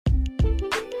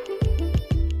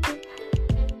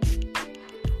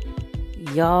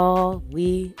Y'all,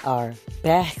 we are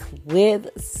back with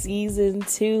season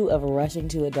 2 of Rushing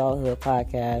to Adulthood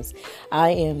podcast.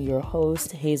 I am your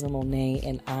host, Hazel Monet,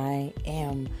 and I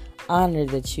am honored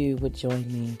that you would join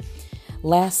me.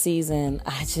 Last season,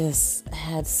 I just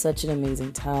had such an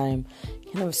amazing time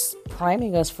kind of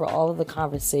priming us for all of the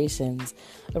conversations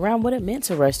around what it meant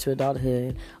to rush to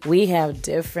adulthood. We have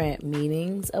different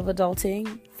meanings of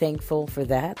adulting. Thankful for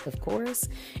that, of course.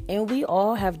 And we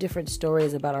all have different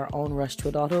stories about our own rush to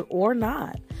adulthood or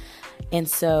not. And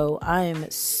so I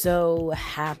am so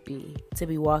happy to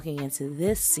be walking into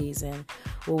this season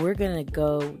where we're going to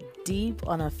go deep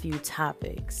on a few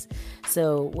topics.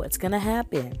 So what's going to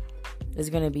happen is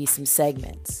going to be some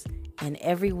segments. And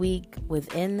every week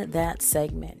within that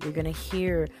segment, you're going to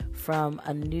hear from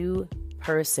a new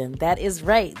person. That is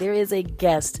right. There is a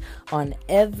guest on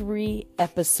every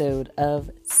episode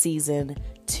of season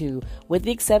 2, with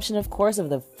the exception, of course, of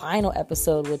the final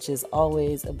episode, which is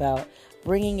always about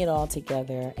bringing it all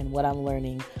together and what I'm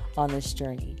learning on this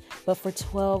journey. But for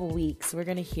 12 weeks, we're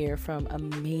going to hear from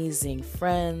amazing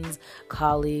friends,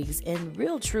 colleagues, and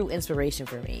real true inspiration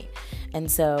for me. And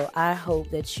so I hope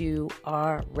that you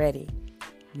are ready.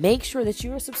 Make sure that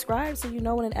you are subscribed so you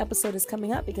know when an episode is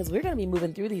coming up, because we're going to be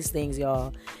moving through these things,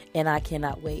 y'all, and I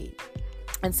cannot wait.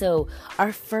 And so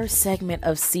our first segment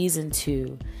of season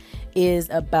 2 is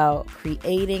about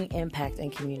creating impact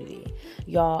and community.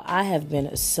 Y'all, I have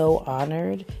been so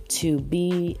honored to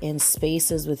be in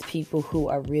spaces with people who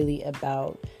are really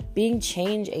about being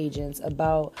change agents,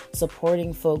 about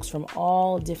supporting folks from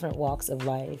all different walks of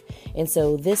life. And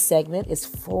so this segment is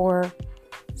 4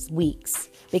 weeks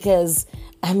because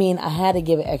I had to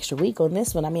give an extra week on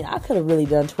this one. I could have really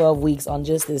done 12 weeks on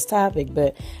just this topic,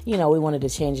 but, we wanted to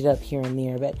change it up here and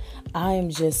there. But I am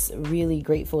just really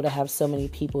grateful to have so many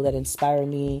people that inspire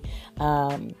me,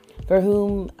 for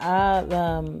whom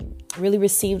I really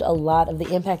received a lot of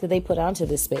the impact that they put onto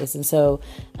this space. And so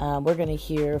we're going to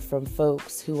hear from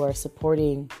folks who are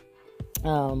supporting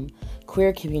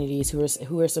queer communities,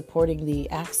 who are supporting the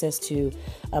access to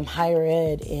higher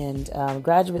ed and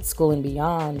graduate school and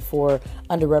beyond for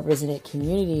underrepresented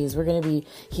communities. We're going to be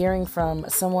hearing from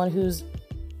someone who's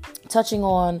touching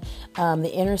on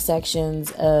the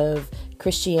intersections of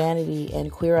Christianity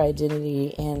and queer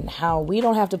identity and how we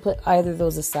don't have to put either of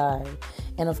those aside.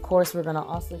 And of course, we're going to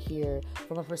also hear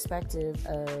from a perspective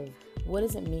of what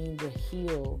does it mean to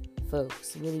heal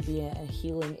folks, really be a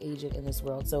healing agent in this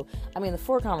world. So, the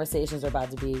 4 conversations are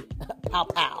about to be pow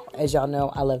pow. As y'all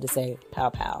know, I love to say pow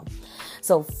pow.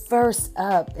 So first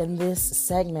up in this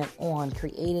segment on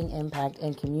creating impact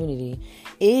and community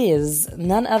is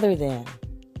none other than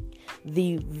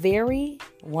the very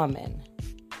woman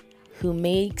who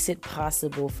makes it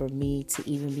possible for me to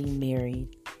even be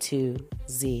married to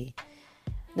Z.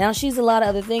 Now, she's a lot of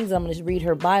other things. I'm going to read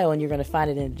her bio and you're going to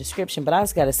find it in the description. But I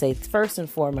just got to say, first and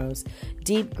foremost,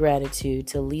 deep gratitude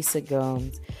to Lisa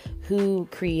Gomes, who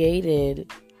created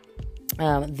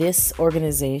this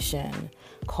organization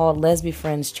called Lesbian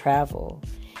Friends Travel.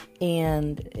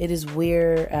 And it is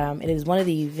where, it is one of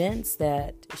the events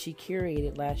that she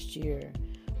curated last year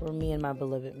where me and my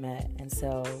beloved met. And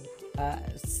so I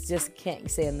just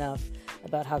can't say enough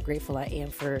about how grateful I am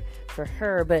for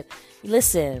her. But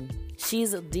listen,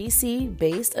 she's a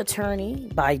DC-based attorney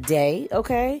by day,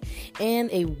 okay?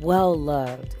 And a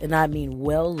well-loved, and I mean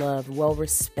well-loved,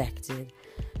 well-respected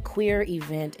queer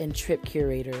event and trip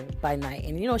curator by night.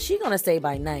 And she's going to say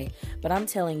by night, but I'm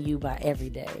telling you by every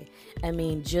day.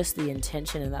 Just the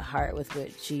intention and the heart with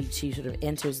which she sort of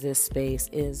enters this space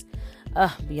is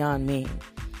beyond me.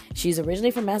 She's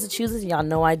originally from Massachusetts. Y'all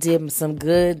know I did some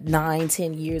good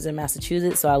 9-10 years in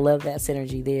Massachusetts, so I love that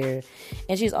synergy there.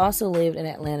 And she's also lived in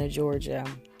Atlanta, Georgia.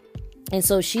 And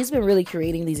so she's been really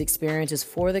creating these experiences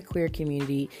for the queer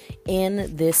community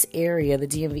in this area, the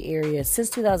DMV area, since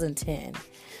 2010,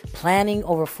 planning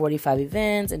over 45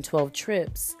 events and 12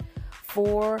 trips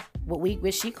for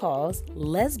what she calls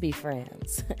lesbian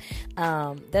friends.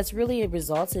 That's really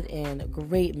resulted in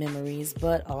great memories,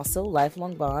 but also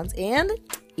lifelong bonds and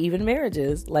even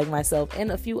marriages, like myself and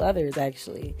a few others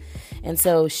actually. And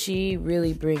so she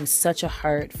really brings such a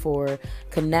heart for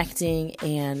connecting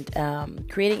and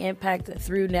creating impact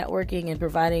through networking and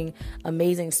providing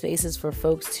amazing spaces for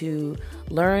folks to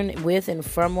learn with and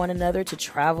from one another, to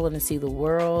travel and to see the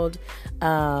world,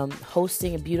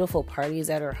 hosting beautiful parties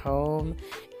at her home,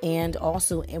 and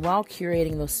also while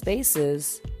curating those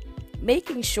spaces,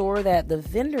 making sure that the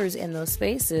vendors in those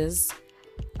spaces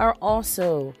are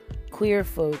also queer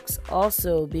folks,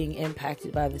 also being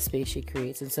impacted by the space she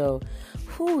creates. And so,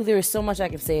 there is so much I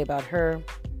can say about her.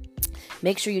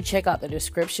 Make sure you check out the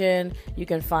description. You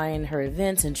can find her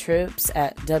events and trips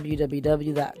at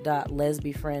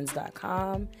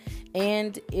www.lesbiefriends.com.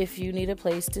 And if you need a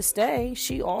place to stay,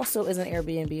 she also is an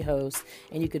Airbnb host,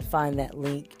 and you can find that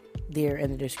link there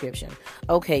in the description.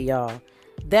 Okay, y'all,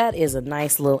 that is a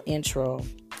nice little intro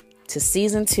to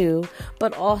season 2,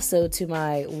 but also to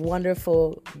my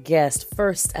wonderful guest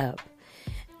first up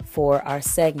for our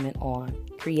segment on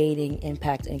creating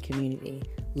impact and community.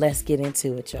 Let's get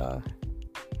into it, y'all.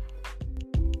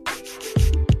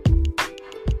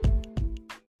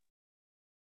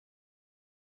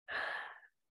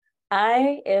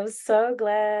 I am so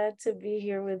glad to be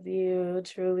here with you.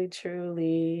 Truly,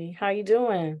 truly. How you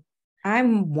doing?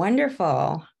 I'm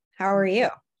wonderful. How are you?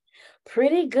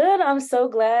 Pretty good. I'm so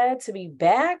glad to be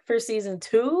back for season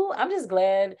 2. I'm just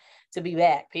glad to be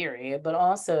back, period. But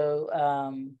also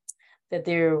that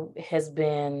there has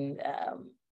been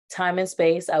time and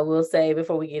space. I will say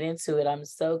before we get into it, I'm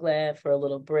so glad for a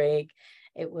little break.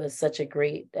 It was such a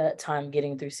great time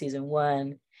getting through season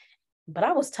 1. But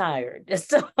I was tired.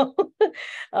 So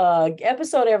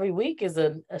episode every week is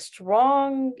a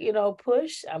strong,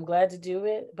 push. I'm glad to do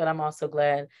it, but I'm also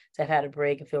glad to have had a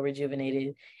break and feel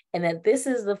rejuvenated. And that this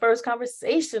is the first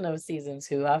conversation of season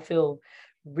 2. I feel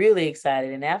really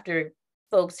excited. And after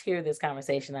folks hear this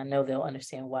conversation, I know they'll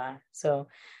understand why. So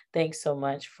thanks so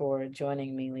much for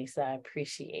joining me, Lisa. I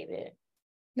appreciate it.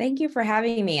 Thank you for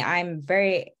having me.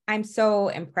 I'm so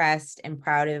impressed and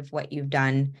proud of what you've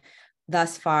done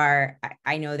thus far.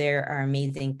 I know there are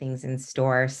amazing things in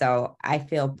store, so I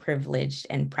feel privileged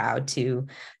and proud to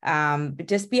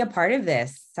just be a part of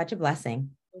this. Such a blessing.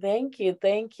 Thank you.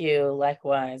 Thank you.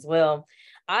 Likewise. Well,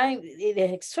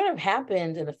 it sort of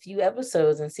happened in a few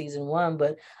episodes in season 1,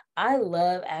 but I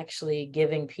love actually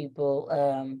giving people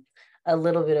a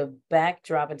little bit of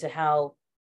backdrop into how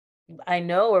I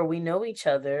know or we know each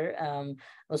other. I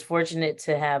was fortunate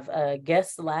to have a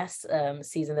guest last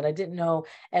season that I didn't know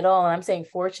at all. And I'm saying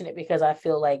fortunate because I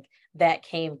feel like that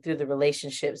came through the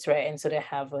relationships, right? And so to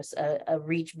have us a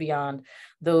reach beyond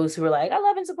those who were like, I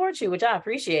love and support you, which I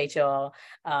appreciate, y'all.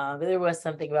 But there was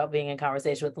something about being in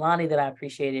conversation with Lonnie that I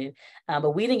appreciated.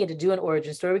 But we didn't get to do an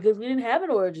origin story because we didn't have an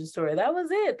origin story. That was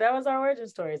it. That was our origin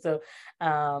story. So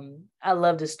I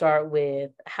love to start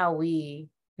with how we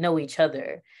know each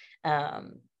other.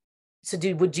 So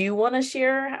would you want to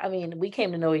share? I mean, we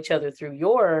came to know each other through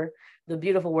the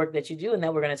beautiful work that you do, and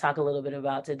that we're going to talk a little bit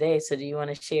about today. So do you want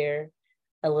to share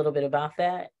a little bit about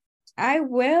that? I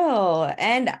will.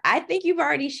 And I think you've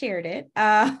already shared it.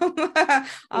 On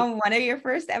one of your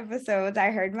first episodes,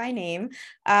 I heard my name.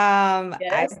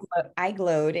 Yes. I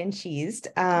glowed and cheesed.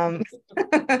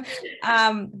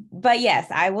 But yes,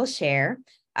 I will share.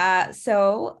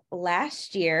 So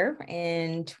last year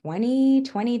in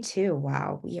 2022,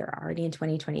 wow, we are already in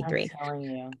 2023. I'm telling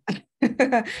you.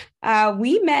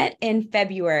 We met in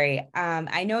February.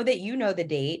 I know that you know the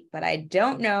date, but I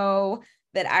don't know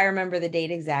that I remember the date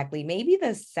exactly. Maybe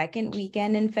the second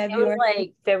weekend in February. It was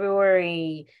like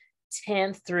February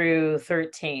 10th through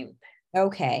 13th.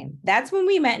 Okay, that's when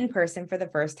we met in person for the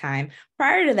first time.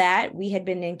 Prior to that, we had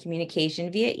been in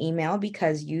communication via email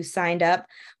because you signed up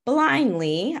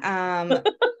blindly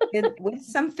with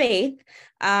some faith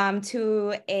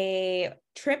to a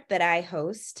trip that I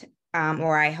host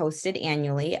or I hosted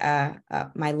annually,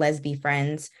 my Lesbi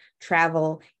Friends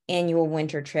travel annual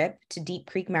winter trip to Deep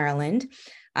Creek, Maryland,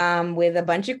 with a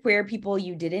bunch of queer people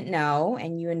you didn't know,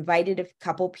 and you invited a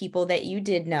couple people that you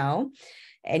did know.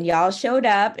 And y'all showed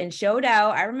up and showed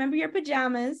out. I remember your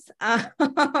pajamas.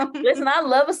 Listen, I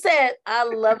love a set. I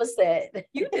love a set.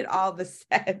 You did all the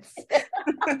sets.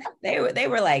 They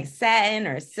were like satin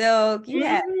or silk. You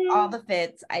had all the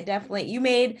fits. You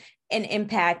made an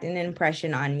impact and an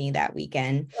impression on me that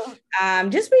weekend.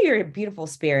 Just for your beautiful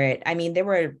spirit. I mean, there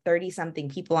were 30 something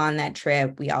people on that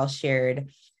trip. We all shared.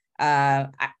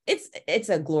 It's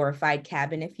a glorified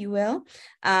cabin, if you will.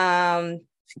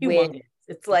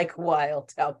 It's like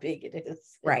wild how big it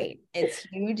is. Right. It's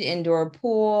huge indoor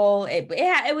pool. It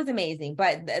was amazing.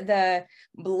 But the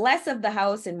less of the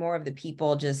house and more of the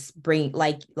people just bring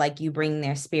like you bring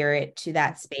their spirit to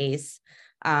that space.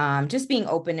 Just being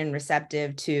open and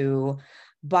receptive to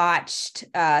botched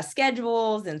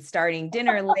schedules and starting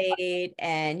dinner late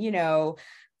and,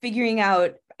 figuring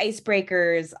out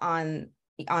icebreakers on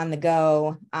the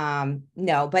go.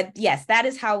 No, but yes, that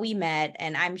is how we met.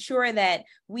 And I'm sure that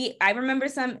I remember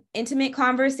some intimate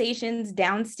conversations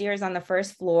downstairs on the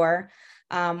first floor,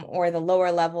 or the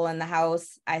lower level in the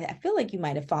house. I feel like you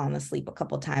might have fallen asleep a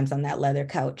couple times on that leather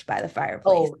couch by the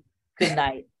fireplace. Oh, good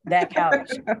night. That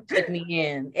couch took me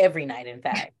in every night, in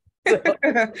fact.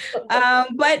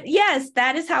 But yes,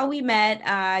 that is how we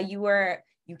met.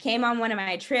 You came on one of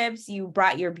my trips, you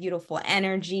brought your beautiful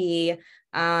energy.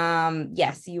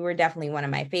 Yes, you were definitely one of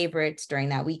my favorites during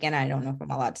that weekend. I don't know if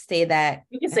I'm allowed to say that.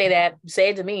 You can say that. Say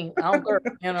it to me. I don't care,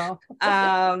 you know.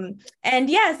 And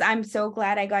yes, I'm so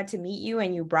glad I got to meet you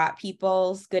and you brought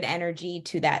people's good energy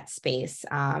to that space.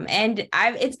 And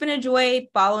it's been a joy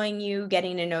following you,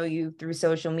 getting to know you through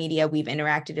social media. We've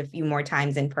interacted a few more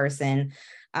times in person,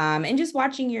 and just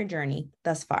watching your journey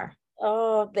thus far.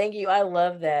 Oh, thank you. I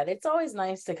love that. It's always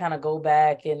nice to kind of go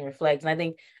back and reflect. And I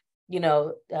think, Z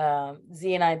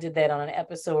and I did that on an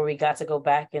episode where we got to go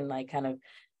back and like kind of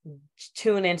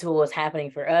tune into what was happening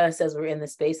for us as we're in the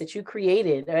space that you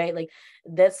created, right? Like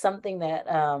that's something that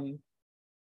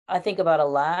I think about a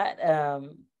lot.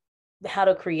 How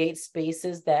to create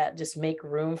spaces that just make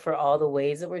room for all the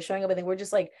ways that we're showing up. I think we're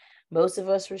just like most of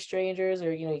us were strangers,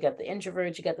 or you got the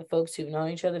introverts, you got the folks who've known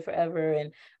each other forever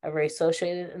and are very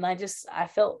associated. And I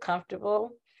felt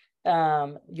comfortable.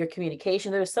 Your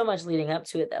communication, there was so much leading up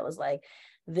to it that was like,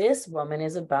 this woman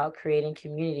is about creating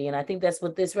community. And I think that's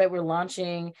what this, right? We're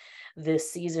launching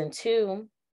this season 2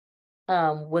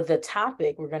 with the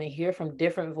topic. We're going to hear from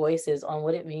different voices on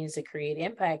what it means to create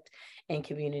impact in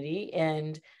community.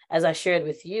 And as I shared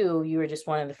with you, you were just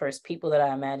one of the first people that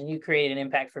I imagine you created an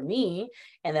impact for me,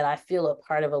 and that I feel a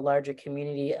part of a larger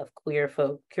community of queer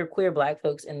Black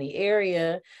folks in the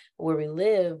area where we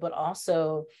live. But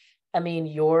also,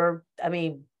 you're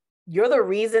the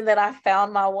reason that I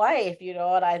found my wife, and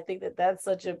I think that that's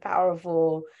such a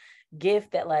powerful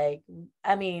gift that, like,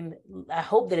 I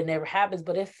hope that it never happens,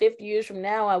 but if 50 years from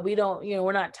now we don't,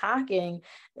 we're not talking,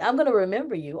 I'm going to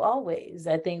remember you always.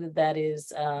 I think that that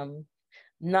is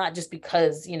not just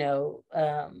because,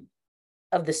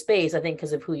 of the space, I think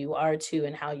because of who you are too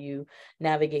and how you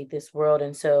navigate this world.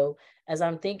 And so as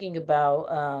I'm thinking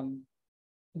about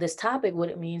this topic, what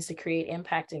it means to create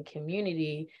impact in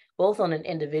community, both on an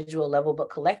individual level, but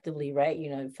collectively, right?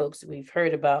 Folks, we've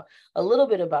heard about a little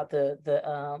bit about the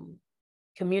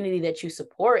community that you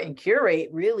support and curate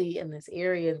really in this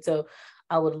area. And so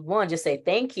I would want to just say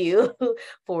thank you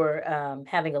for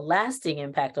having a lasting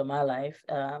impact on my life.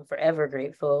 Forever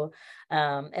grateful.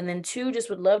 And then 2, just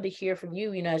would love to hear from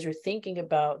you, as you're thinking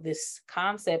about this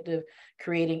concept of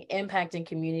creating impact in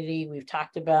community. We've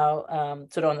talked about,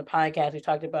 sort of on the podcast, we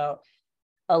talked about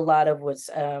a lot of what's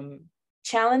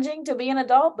challenging to be an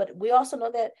adult, but we also know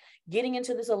that getting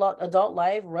into this adult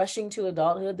life, rushing to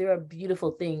adulthood, there are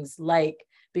beautiful things like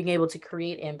being able to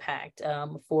create impact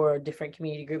for different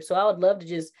community groups. So I would love to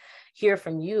just hear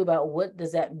from you about what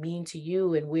does that mean to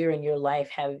you, and where in your life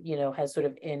has sort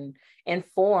of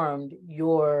informed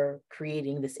your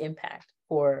creating this impact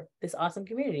for this awesome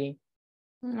community.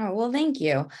 Oh, well, thank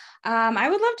you. I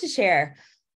would love to share.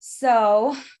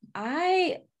 So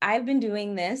I've been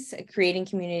doing this, creating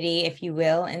community, if you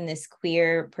will, in this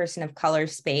queer person of color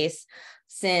space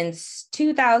since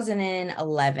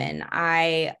 2011.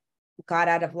 I got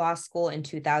out of law school in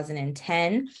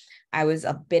 2010. I was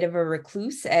a bit of a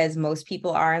recluse, as most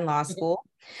people are in law school.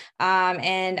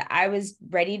 And I was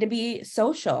ready to be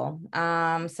social.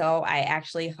 So I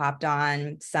actually hopped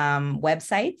on some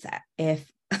websites.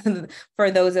 If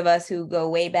for those of us who go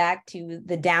way back to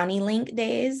the Downy Link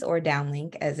days, or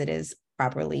Downlink as it is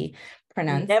properly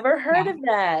pronounced. Never heard of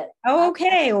that. Oh,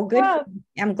 okay. Well, good.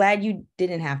 I'm glad you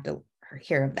didn't have to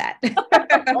hear of that.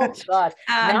 Oh gosh.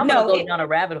 Now I'm gonna go down a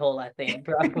rabbit hole, I think.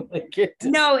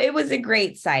 No, it was a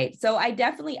great site. So I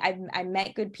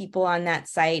met good people on that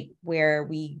site where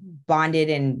we bonded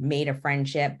and made a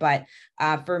friendship. But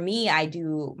for me, I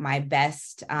do my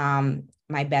best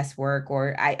work,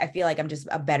 or I feel like I'm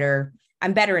better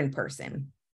in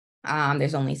person.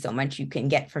 There's only so much you can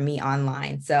get from me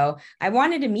online. So I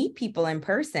wanted to meet people in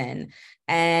person,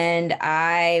 and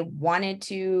I wanted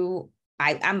to,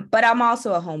 but I'm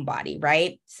also a homebody,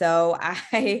 right? So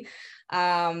I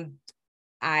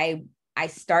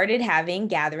started having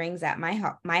gatherings at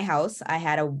my house. I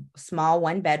had a small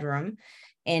 1-bedroom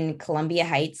in Columbia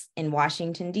Heights in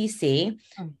Washington, D.C.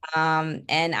 And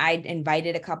I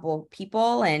invited a couple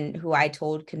people, and who I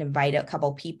told could invite a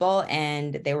couple people.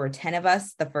 And there were 10 of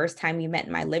us the first time we met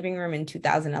in my living room in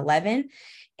 2011.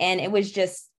 And it was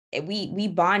just, we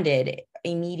bonded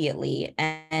immediately,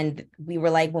 and we were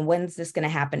like, well, when's this going to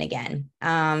happen again?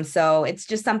 So it's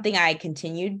just something I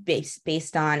continued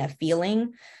based on a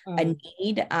feeling, a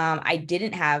need. I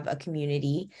didn't have a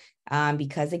community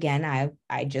because, again,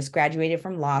 I just graduated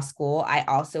from law school. I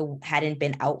also hadn't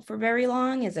been out for very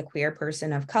long as a queer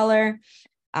person of color.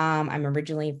 I'm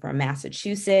originally from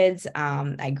Massachusetts.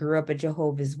 I grew up a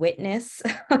Jehovah's Witness.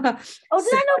 Oh, did I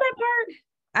know that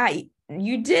part?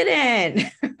 You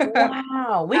didn't.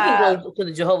 Wow. We can Uh, go to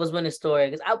the Jehovah's Witness story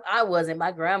because I wasn't.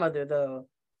 My grandmother, though,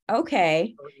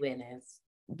 okay. was witness.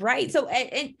 Right. So,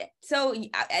 so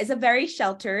as a very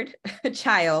sheltered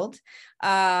child,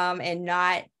 and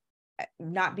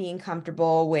not being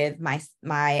comfortable with my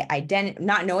identity,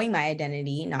 not knowing my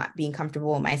identity, not being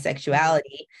comfortable with my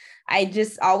sexuality, I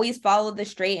just always followed the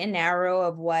straight and narrow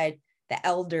of what the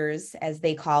elders, as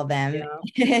they call them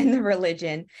Yeah. in the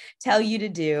religion, tell you to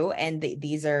do. And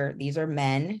these are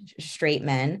men, straight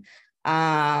men,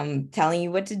 telling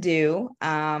you what to do.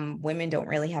 Women don't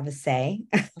really have a say.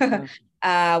 Mhm.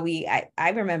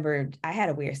 I remember I had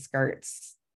to wear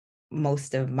skirts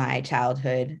most of my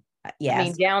childhood. I mean,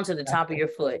 Yes. down to the top of your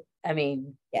foot. I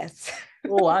mean, Yes.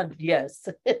 oh, yes.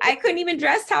 I couldn't even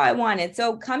dress how I wanted.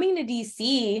 So coming to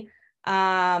DC,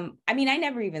 I mean, I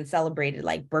never even celebrated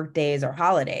like birthdays or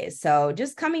holidays. So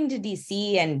just coming to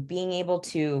DC and being able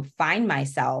to find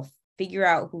myself, figure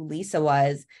out who Lisa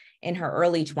was in her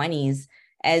early 20s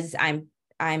as I'm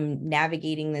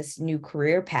navigating this new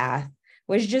career path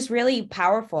was just really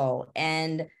powerful.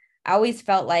 And I always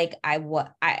felt like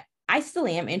I still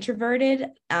am introverted,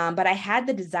 but I had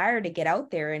the desire to get out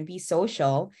there and be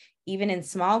social, even in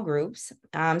small groups.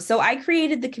 So I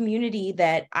created the community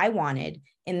that I wanted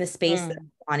in the space that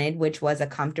I wanted, which was a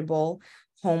comfortable,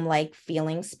 home-like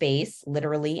feeling space,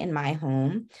 literally in my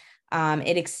home.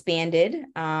 It expanded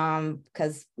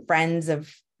because friends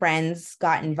of friends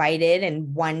got invited,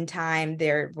 and one time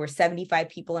there were 75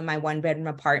 people in my one-bedroom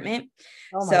apartment.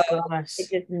 Oh my So gosh. it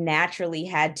just naturally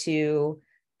had to,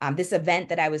 this event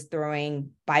that I was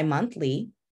throwing bi-monthly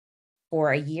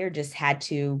for a year just had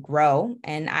to grow.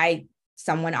 And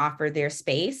someone offered their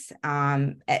space,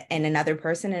 and another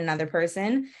person and another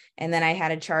person. And then I had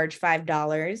to charge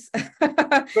 $5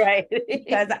 Right.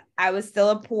 because I was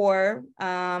still a poor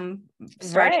starting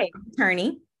Right.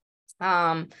 attorney.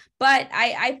 But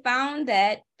I found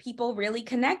that people really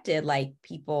connected. Like,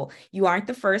 people, you aren't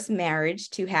the first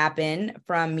marriage to happen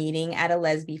from meeting at a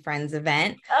Lesbi Friends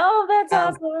event. Oh, that's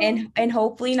awesome. And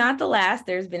hopefully not the last.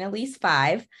 There's been at least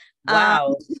 5. Um,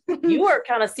 Wow. You are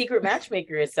kind of secret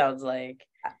matchmaker, it sounds like.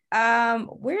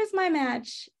 where's my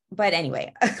match? But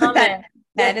anyway, Comment.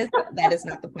 that is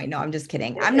not the point. No, I'm just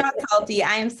kidding. I'm not salty.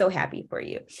 I am so happy for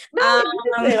you. No, Um,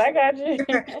 listen, I got you.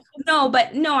 no,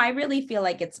 but no, I really feel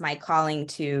like it's my calling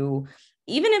to,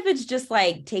 even if it's just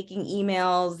like taking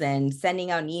emails and sending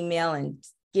out an email and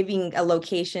giving a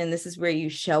location, this is where you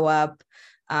show up.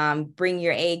 Bring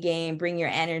your A game, bring your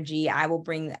energy. I will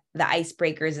bring the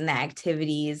icebreakers and the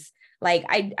activities. Like,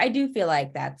 I do feel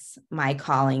like that's my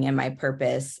calling and my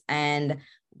purpose. And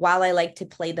while I like to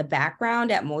play the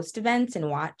background at most events and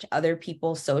watch other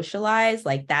people socialize,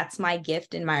 like, that's my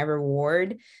gift and my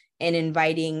reward in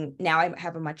inviting. Now I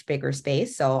have a much bigger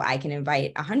space, so I can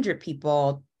invite 100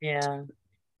 people Yeah.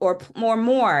 or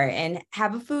more and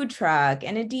have a food truck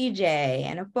and a DJ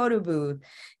and a photo booth,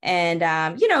 and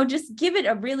just give it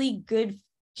a really good,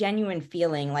 genuine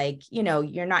feeling. Like,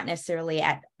 you're not necessarily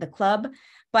at the club,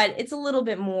 but it's a little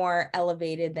bit more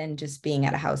elevated than just being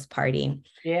at a house party.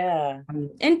 Yeah.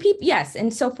 And people, yes.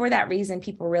 And so for that reason,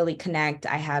 people really connect.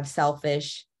 I have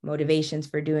selfish motivations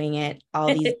for doing it,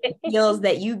 all these feels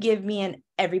that you give me and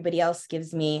everybody else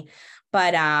gives me.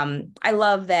 But I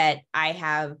love that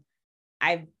I've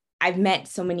I've met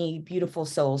so many beautiful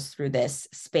souls through this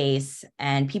space,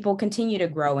 and people continue to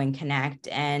grow and connect.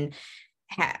 And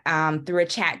through a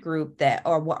chat group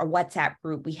or WhatsApp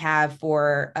group we have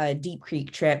for a Deep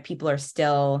Creek trip, people are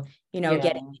still, Yeah.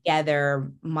 getting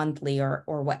together monthly or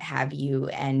what have you,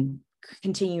 and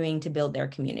continuing to build their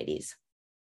communities.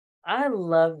 I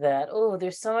love that. Oh,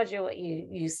 there's so much of what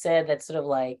you said that's sort of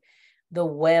like the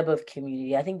web of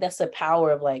community. I think that's the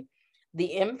power of like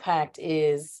the impact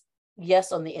is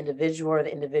yes on the individual or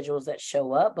the individuals that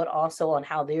show up, but also on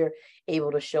how they're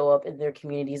able to show up in their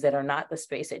communities that are not the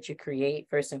space that you create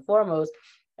first and foremost.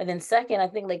 And then second, I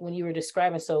think like when you were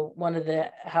describing, so one of the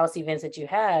house events that you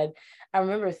had, I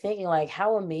remember thinking like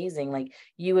how amazing, like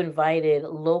you invited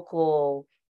local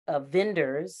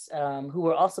vendors who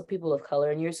are also people of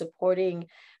color, and you're supporting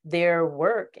their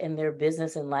work and their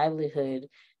business and livelihood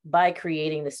by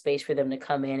creating the space for them to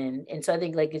come in. And so I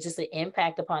think like it's just an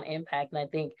impact upon impact. And I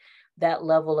think that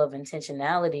level of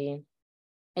intentionality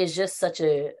is just such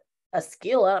a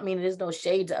skill. I mean, there's no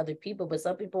shade to other people, but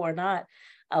some people are not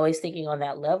always thinking on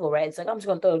that level, right? It's like, I'm just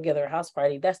going to throw together a house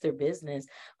party. That's their business.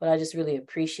 But I just really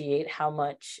appreciate how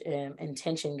much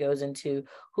intention goes into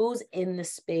who's in the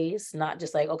space, not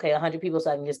just like, okay, 100 people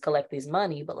so I can just collect this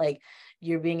money, but like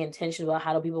you're being intentional about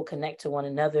how do people connect to one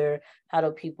another? How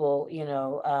do people,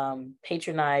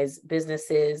 patronize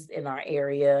businesses in our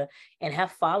area and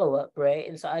have follow-up, right?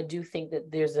 And so I do think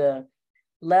that there's a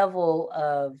level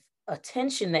of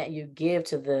attention that you give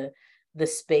to the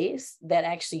space that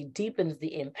actually deepens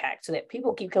the impact so that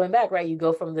people keep coming back, right? You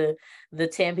go from the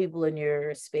 10 people in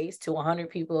your space to 100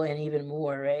 people and even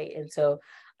more, right? And so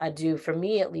I do, for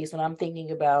me at least, when I'm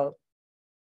thinking about,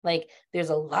 like, there's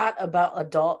a lot about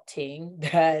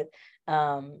adulting that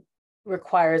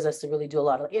requires us to really do a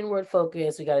lot of inward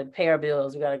focus. We got to pay our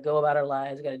bills, we got to go about our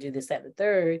lives, we got to do this, that, and the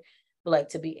third. But like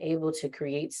to be able to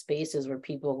create spaces where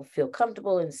people feel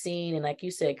comfortable and seen, and like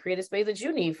you said, create a space that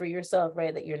you need for yourself,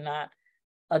 right? That you're not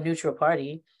a neutral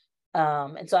party.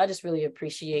 And so I just really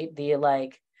appreciate the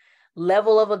like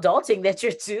level of adulting that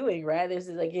you're doing, right? This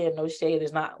is, again, no shade,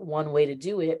 there's not one way to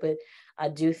do it, but I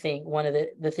do think one of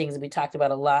the things that we talked about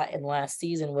a lot in last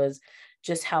season was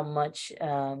just how much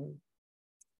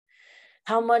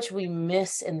we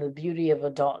miss in the beauty of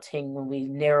adulting when we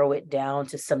narrow it down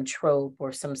to some trope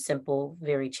or some simple,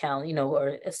 very challenge,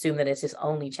 or assume that it's just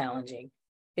only challenging.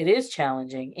 It is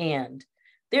challenging. And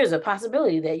there's a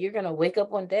possibility that you're going to wake up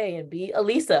one day and be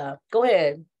Elisa. Go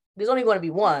ahead. There's only going to be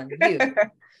one, you.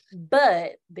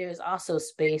 But there's also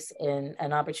space and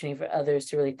an opportunity for others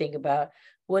to really think about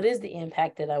what is the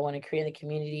impact that I want to create in the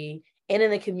community and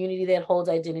in the community that holds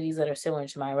identities that are similar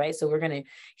to mine, right? So we're going to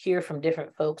hear from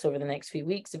different folks over the next few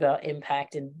weeks about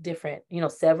impact in different,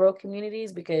 several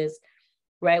communities, because,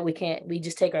 right, we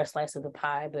just take our slice of the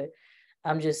pie, but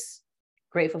I'm just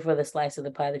grateful for the slice of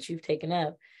the pie that you've taken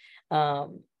up.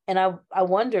 And I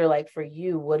wonder, like, for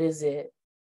you, what is the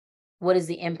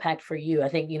impact for you? I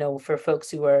think, for folks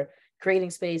who are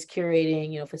creating space,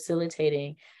 curating,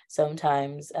 facilitating,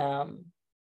 sometimes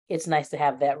it's nice to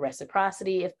have that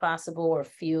reciprocity if possible, or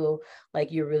feel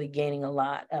like you're really gaining a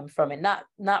lot from it. Not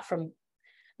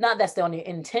that's the only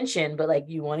intention, but like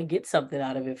you want to get something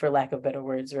out of it, for lack of better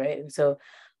words, right? And so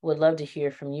would love to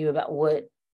hear from you about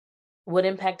what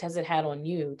impact has it had on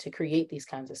you to create these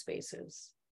kinds of spaces?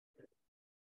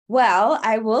 Well,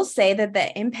 I will say that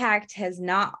the impact has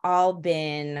not all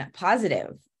been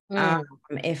positive.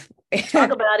 If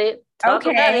Talk about it.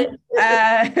 Okay.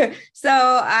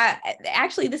 So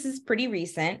actually, this is pretty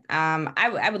recent.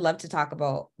 I would love to talk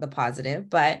about the positive,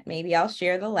 but maybe I'll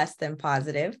share the less than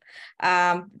positive,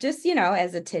 just,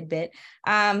 as a tidbit.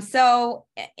 So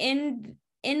in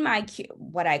my,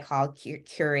 what I call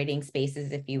curating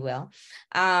spaces, if you will,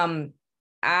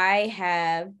 I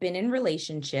have been in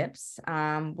relationships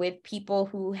with people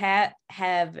who have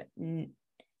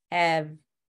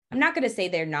I'm not going to say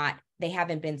they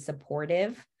haven't been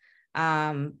supportive,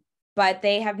 but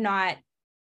they have not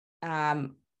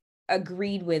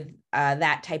agreed with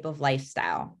that type of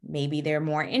lifestyle. Maybe they're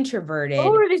more introverted.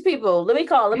 Who are these people? Let me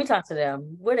talk to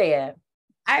them. Where they at?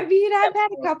 I mean, I've had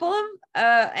a couple of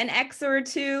an ex or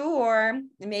two, or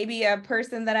maybe a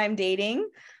person that I'm dating.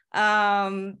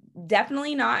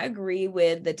 Definitely not agree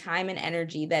with the time and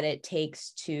energy that it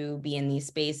takes to be in these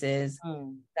spaces,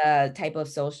 the type of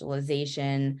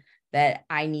socialization that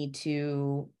I need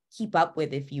to keep up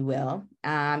with, if you will.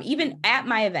 Even at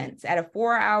my events, at a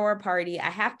 4-hour party, I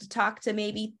have to talk to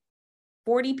maybe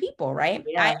 40 people, right?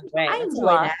 Yeah, I enjoy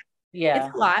that. Yeah.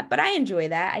 It's a lot, but I enjoy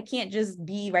that. I can't just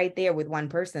be right there with one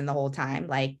person the whole time.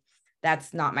 Like,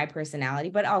 that's not my personality,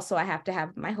 but also I have to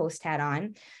have my host hat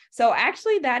on. So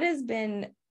actually that has been,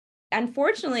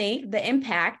 unfortunately, the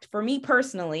impact for me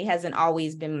personally hasn't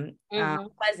always been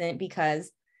pleasant,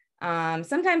 because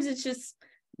sometimes it's just,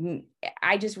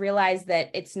 I just realized that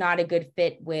it's not a good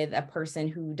fit with a person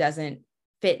who doesn't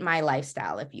fit my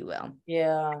lifestyle, if you will.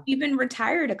 Yeah. Even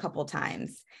retired a couple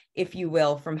times, if you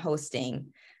will, from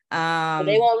hosting. But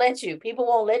they won't let you. People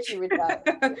won't let you retire.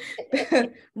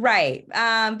 Right.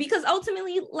 Because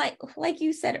ultimately, like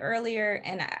you said earlier,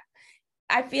 and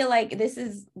I feel like this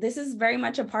is very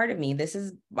much a part of me. This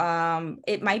is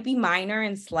it might be minor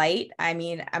and slight. I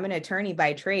mean, I'm an attorney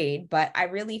by trade, but I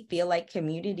really feel like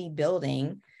community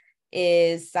building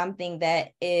is something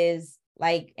that is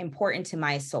like important to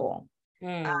my soul.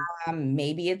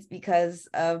 Maybe it's because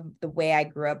of the way I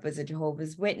grew up as a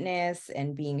Jehovah's Witness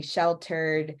and being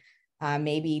sheltered.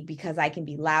 Maybe because I can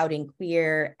be loud and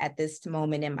queer at this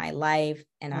moment in my life,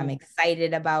 and I'm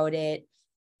excited about it.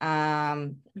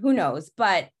 Who knows?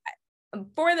 But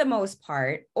for the most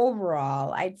part,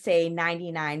 overall, I'd say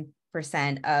 99%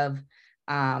 of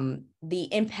the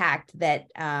impact that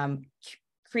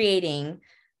creating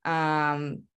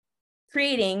creating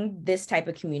this type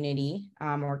of community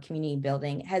or community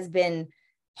building has been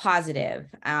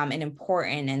positive and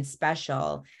important and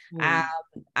special.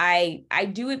 I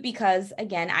do it because,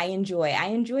 again, I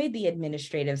enjoy the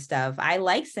administrative stuff. I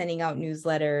like sending out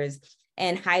newsletters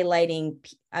and highlighting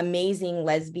amazing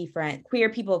queer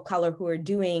people of color who are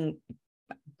doing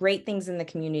great things in the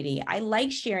community. I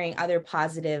like sharing other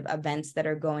positive events that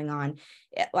are going on.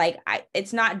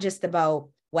 It's not just about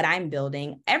what I'm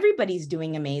building. Everybody's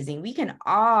doing amazing. We can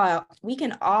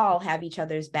all have each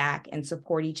other's back and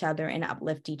support each other and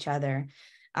uplift each other.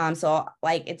 So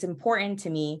like, it's important to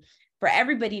me for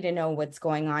everybody to know what's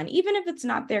going on, even if it's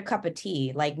not their cup of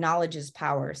tea. Like, knowledge is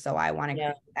power. So I want to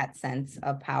create that sense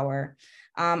of power.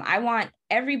 I want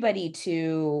everybody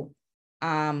to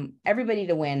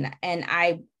win.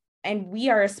 And we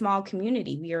are a small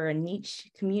community. We are a niche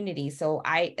community. So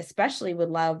I especially would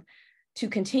love to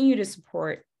continue to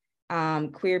support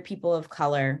queer people of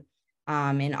color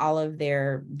in all of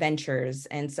their ventures.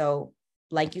 And so,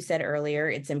 like you said earlier,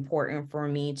 it's important for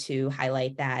me to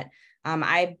highlight that.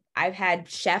 I've had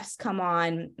chefs come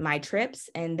on my trips,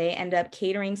 and they end up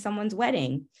catering someone's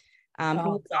wedding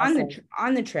who's awesome.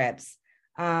 on the trips.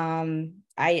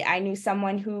 I knew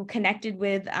someone who connected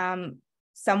with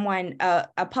someone,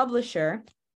 a publisher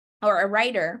or a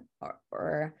writer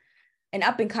or an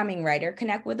up and coming writer,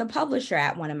 connect with a publisher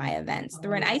at one of my events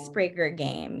through an icebreaker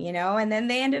game, and then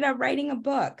they ended up writing a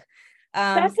book.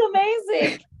 That's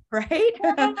amazing. Right?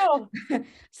 Wow.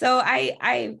 So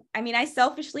I mean, I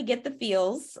selfishly get the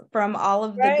feels from all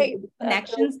of the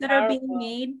connections that are being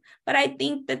made, but I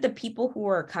think that the people who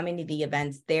are coming to the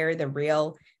events, they're the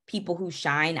real people who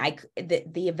shine.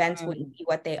 The events wouldn't be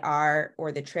what they are,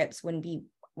 or the trips wouldn't be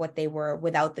what they were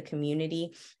without the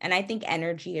community. And I think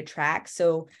energy attracts.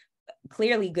 So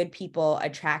clearly good people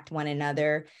attract one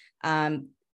another.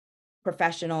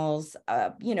 Professionals,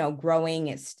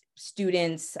 growing as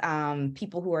students,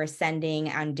 people who are ascending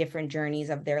on different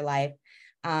journeys of their life.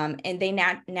 And they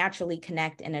naturally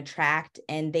connect and attract,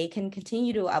 and they can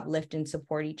continue to uplift and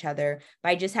support each other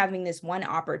by just having this one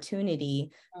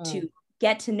opportunity to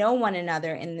get to know one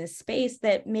another in this space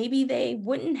that maybe they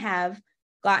wouldn't have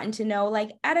gotten to know,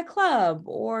 like at a club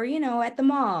or, at the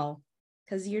mall,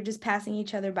 because you're just passing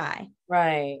each other by.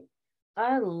 Right.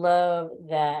 I love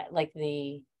that. Like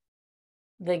the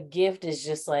gift is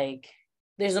just like,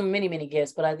 there's many, many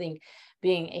gifts, but I think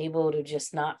being able to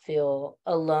just not feel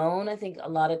alone. I think a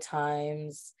lot of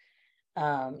times,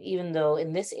 even though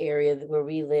in this area where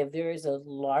we live, there is a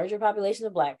larger population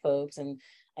of Black folks, and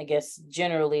I guess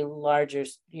generally larger,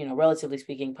 relatively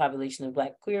speaking, population of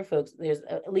Black queer folks. There's,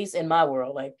 at least in my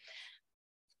world, like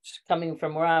coming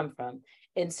from where I'm from.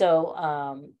 And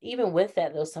so even with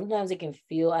that, though, sometimes it can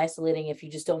feel isolating if you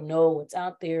just don't know what's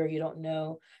out there. You don't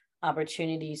know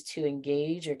opportunities to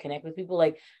engage or connect with people.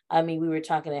 Like, I mean, we were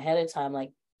talking ahead of time,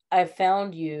 like I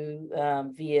found you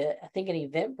via, I think, an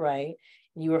Eventbrite.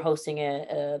 You were hosting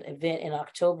an event in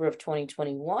October of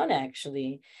 2021,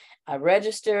 actually. I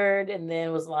registered and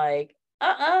then was like,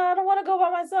 I don't want to go by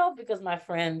myself, because my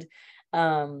friend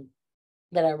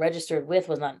that I registered with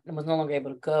was no longer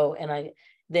able to go. And I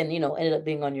then, ended up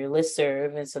being on your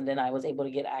listserv. And so then I was able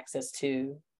to get access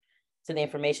to the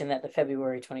information that the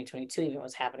February 2022 event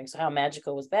was happening. So how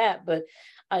magical was that? But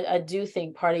I do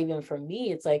think part, even for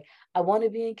me, it's like, I want to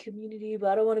be in community, but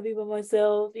I don't want to be by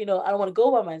myself. I don't want to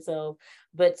go by myself.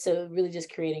 But so really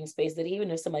just creating space that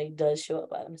even if somebody does show up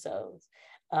by themselves,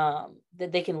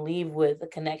 that they can leave with a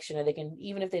connection, or they can,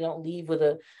 even if they don't leave with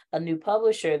a new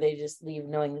publisher, they just leave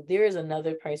knowing that there is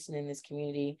another person in this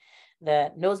community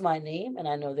that knows my name and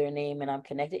I know their name, and I'm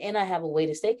connected, and I have a way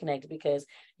to stay connected, because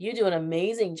you do an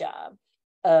amazing job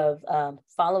of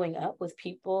following up with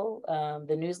people.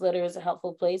 The newsletter is a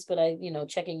helpful place, but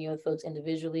checking in with folks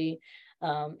individually,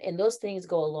 and those things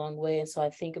go a long way. And so I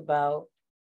think about,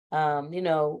 I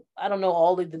don't know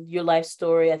all of your life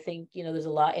story. I think, there's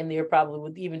a lot in there, probably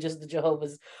with even just the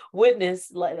Jehovah's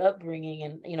Witness like upbringing,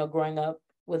 and, growing up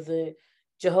with the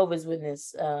Jehovah's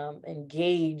Witness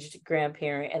engaged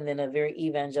grandparent, and then a very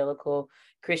evangelical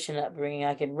Christian upbringing.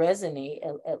 I can resonate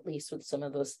at least with some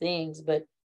of those things, but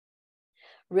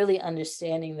really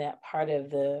understanding that part of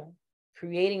the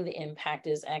creating the impact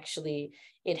is actually,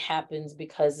 it happens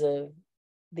because of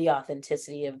the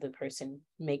authenticity of the person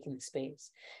making the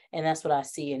space. And that's what I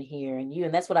see and hear in you.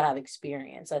 And that's what I have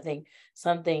experienced. I think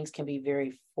some things can be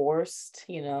very forced,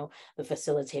 the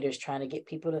facilitators trying to get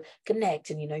people to connect,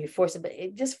 and, you're forcing, but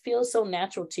it just feels so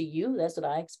natural to you. That's what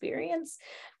I experience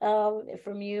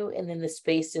from you. And then the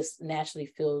space just naturally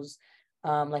feels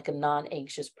like a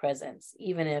non-anxious presence,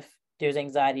 even if there's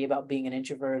anxiety about being an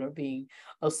introvert or being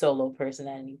a solo person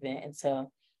at an event. And so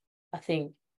I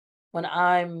think when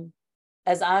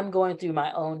as I'm going through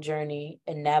my own journey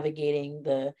and navigating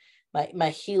my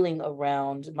healing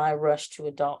around my rush to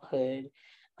adulthood,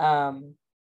 I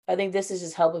think this is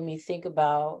just helping me think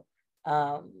about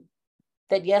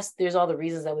that. Yes, there's all the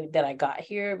reasons that I got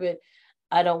here, but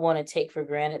I don't want to take for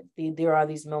granted there are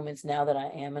these moments now that I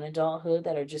am in adulthood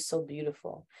that are just so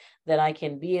beautiful, that I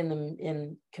can be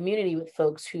in community with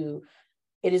folks who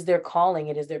it is their calling,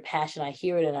 it is their passion. I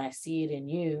hear it and I see it in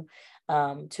you,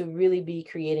 to really be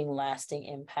creating lasting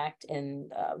impact in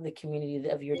the community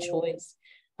of your choice.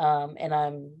 And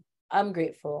I'm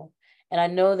grateful, and I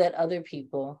know that other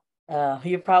people.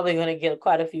 You're probably going to get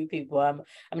quite a few people. I'm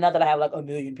not that I have like a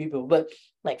million people, but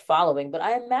like following. But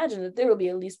I imagine that there will be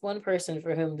at least one person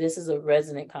for whom this is a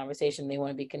resonant conversation. They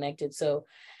want to be connected. So,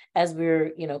 as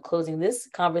we're closing this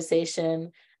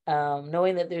conversation,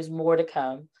 knowing that there's more to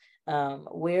come,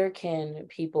 where can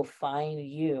people find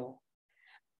you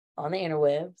on the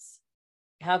interwebs?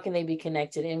 How can they be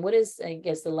connected? And what is, I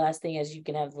guess, the last thing, as you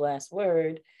can have the last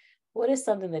word, what is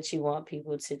something that you want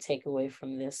people to take away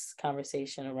from this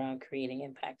conversation around creating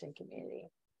impact in community?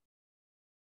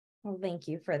 Well, thank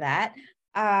you for that.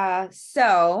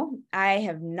 So I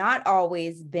have not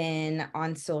always been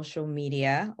on social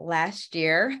media. Last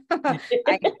year,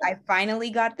 I finally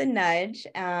got the nudge.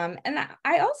 And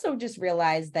I also just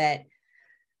realized that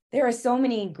there are so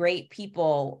many great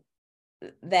people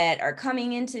that are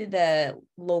coming into the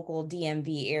local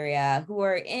DMV area who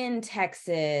are in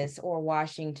Texas or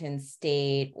Washington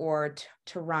State or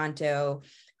Toronto,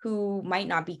 who might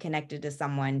not be connected to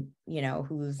someone,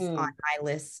 who's on my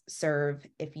list serve,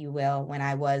 if you will, when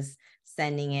I was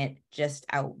sending it just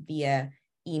out via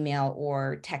email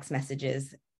or text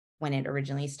messages when it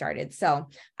originally started. So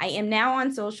I am now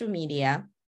on social media.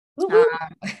 On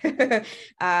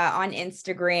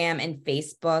Instagram and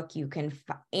Facebook, you can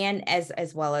and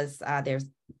as well as I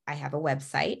have a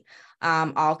website,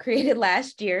 all created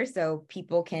last year, so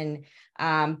people can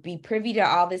be privy to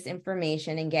all this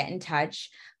information and get in touch.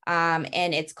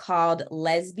 And it's called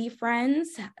Lesbi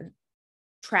Friends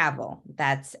Travel.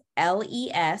 That's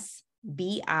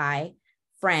LESBI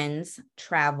Friends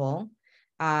Travel.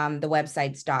 The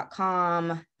website's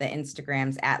 .com, the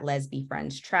Instagram's at Lesbi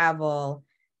Friends Travel,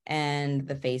 and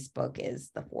the Facebook is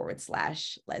the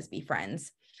 /Lesbi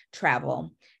Friends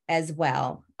Travel as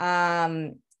well.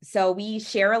 So we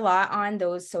share a lot on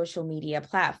those social media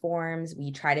platforms.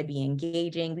 We try to be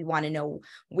engaging. We want to know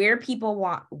where people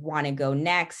want to go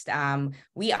next.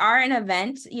 We are an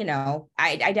event,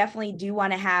 I definitely do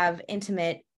want to have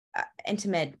intimate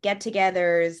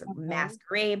get-togethers,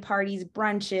 masquerade parties,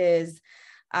 brunches,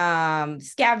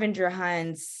 scavenger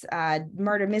hunts,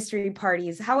 murder mystery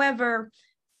parties. However,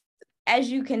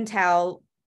 as you can tell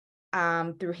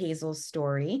through Hazel's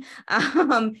story,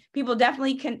 people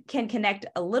definitely can connect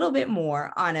a little bit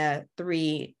more on a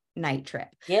 3-night trip.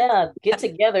 Yeah, get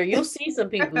together. You'll see some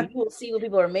people. You will see what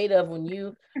people are made of when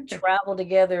you travel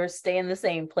together, stay in the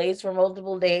same place for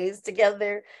multiple days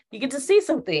together. You get to see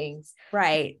some things.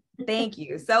 Right. Thank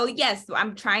you. So yes,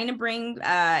 I'm trying to bring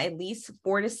at least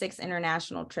 4 to 6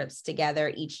 international trips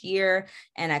together each year,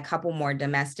 and a couple more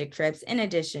domestic trips in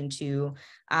addition to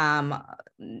my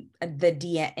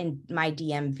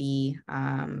DMV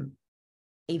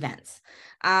events.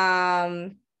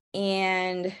 And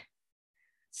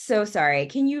so sorry,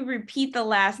 can you repeat the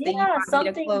last thing you want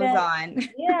me to close on?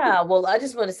 Yeah, well, I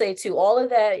just want to say too, all of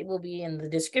that will be in the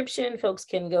description. Folks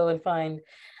can go and find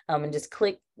and just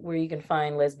click where you can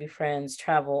find Lesbi Friends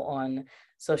Travel on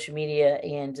social media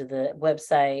and the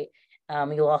website.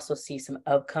 You'll also see some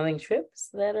upcoming trips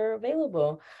that are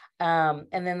available. And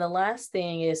then the last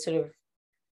thing is sort of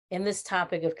in this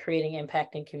topic of creating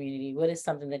impact in community, what is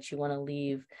something that you want to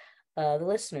leave the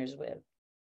listeners with?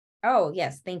 Oh,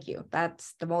 yes. Thank you.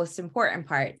 That's the most important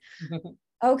part.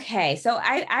 Okay. So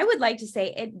I would like to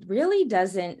say it really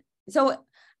doesn't. So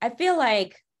I feel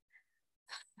like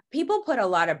people put a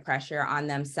lot of pressure on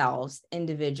themselves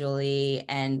individually,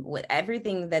 and with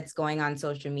everything that's going on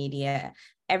social media,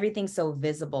 everything's so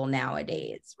visible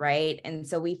nowadays, right? And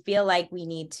so we feel like we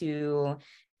need to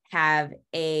have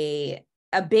a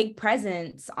big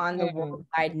presence on the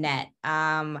worldwide net.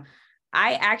 I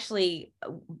actually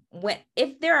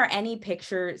if there are any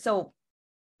pictures, so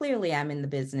clearly I'm in the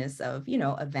business of,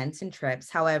 events and trips.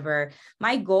 However,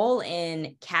 my goal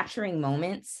in capturing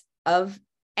moments of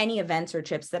any events or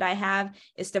trips that I have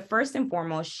is to first and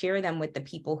foremost share them with the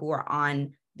people who are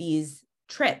on these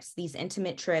trips, these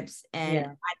intimate trips and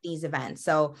at these events.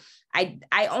 So I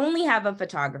only have a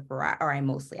photographer, or I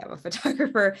mostly have a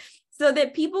photographer so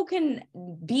that people can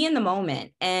be in the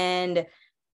moment and,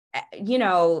 you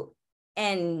know,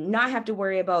 and not have to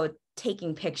worry about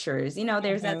taking pictures. You know,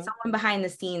 there's that someone behind the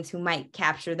scenes who might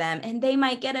capture them and they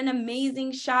might get an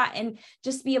amazing shot and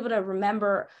just be able to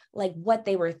remember like what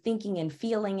they were thinking and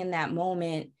feeling in that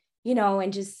moment, you know,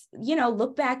 and just, you know,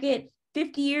 look back at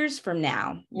 50 years from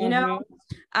now, you know?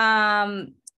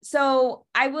 So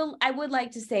I would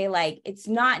like to say, like, it's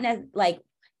not like,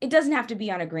 it doesn't have to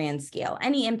be on a grand scale.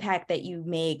 Any impact that you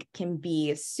make can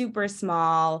be super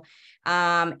small.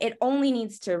 It only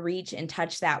needs to reach and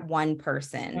touch that one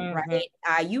person, right?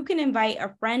 You can invite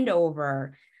a friend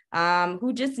over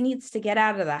who just needs to get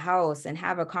out of the house and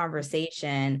have a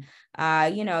conversation.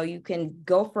 You know, you can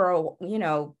go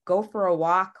for a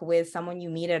walk with someone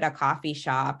you meet at a coffee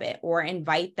shop, or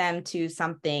invite them to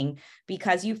something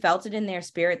because you felt it in their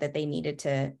spirit that they needed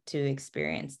to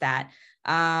experience that.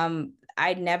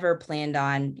 I'd never planned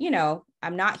on, you know,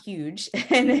 I'm not huge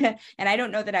and I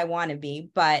don't know that I want to be,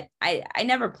 but I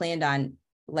never planned on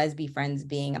Lesbi Friends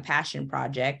being a passion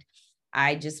project.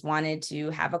 I just wanted to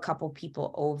have a couple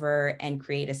people over and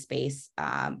create a space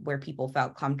where people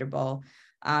felt comfortable.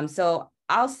 So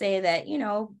I'll say that, you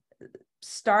know,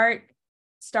 start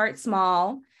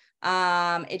small.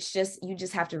 It's just, you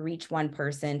just have to reach one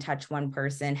person, touch one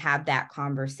person, have that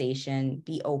conversation,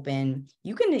 be open.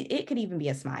 It could even be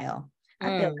a smile.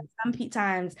 I feel like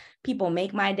sometimes people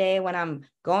make my day when I'm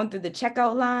going through the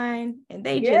checkout line and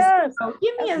they just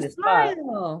give me a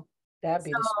smile. That'd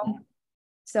be the spot.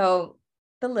 So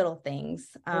the little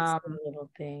things. The little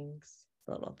things.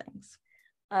 Little things.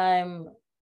 I'm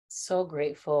so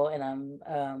grateful, and I'm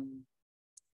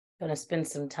going to spend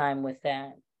some time with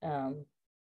that. The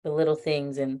little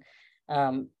things. And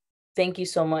thank you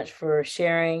so much for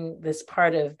sharing this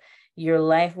part of your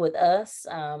life with us.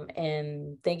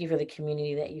 And thank you for the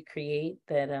community that you create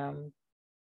that I'm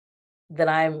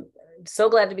so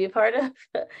glad to be a part of.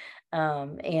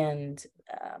 And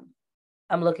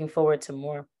I'm looking forward to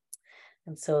more.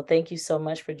 And so thank you so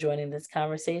much for joining this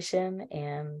conversation,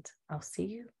 and I'll see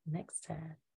you next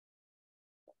time.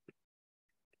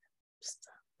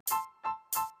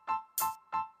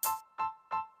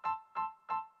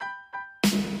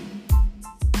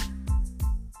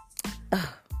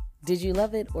 Did you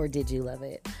love it or did you love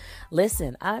it?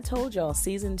 Listen, I told y'all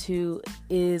season 2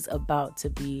 is about to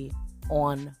be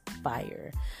on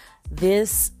fire.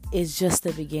 This is just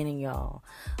the beginning, y'all.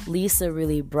 Lisa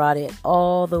really brought it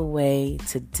all the way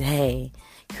today.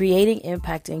 Creating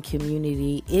impact in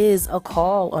community is a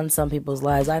call on some people's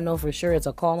lives. I know for sure it's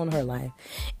a call on her life.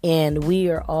 And we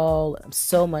are all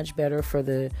so much better for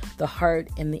the heart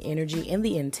and the energy and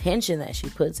the intention that she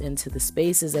puts into the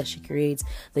spaces that she creates,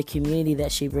 the community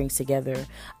that she brings together.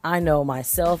 I know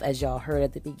myself, as y'all heard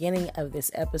at the beginning of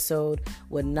this episode,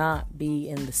 would not be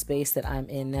in the space that I'm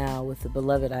in now with the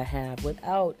beloved I have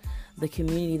without the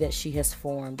community that she has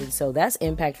formed. And so that's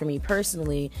impact for me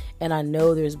personally. And I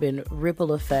know there's been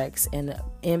ripple effects and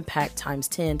impact times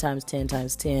 10 times 10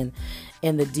 times 10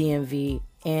 in the DMV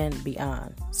and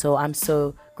beyond. So I'm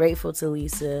so grateful to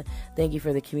Lisa. Thank you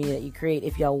for the community that you create.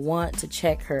 If y'all want to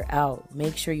check her out,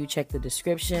 make sure you check the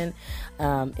description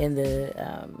on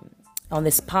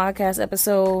this podcast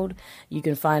episode. You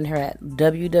can find her at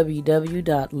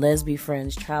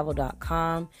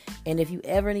www.lesbifriendstravel.com. And if you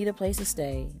ever need a place to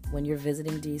stay when you're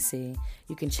visiting DC,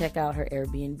 you can check out her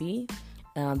Airbnb.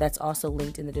 That's also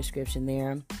linked in the description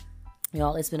there.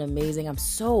 Y'all, it's been amazing. I'm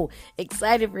so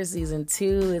excited for season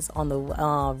 2. It's on the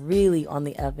really on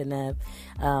the up and up.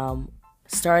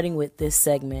 Starting with this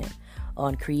segment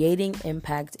on creating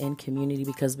impact in community,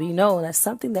 because we know that's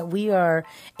something that we are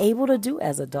able to do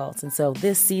as adults. And so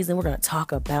this season, we're going to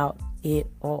talk about it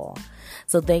all.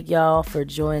 So thank y'all for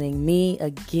joining me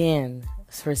again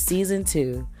for season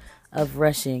 2 of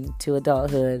Rushing to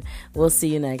Adulthood. We'll see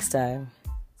you next time.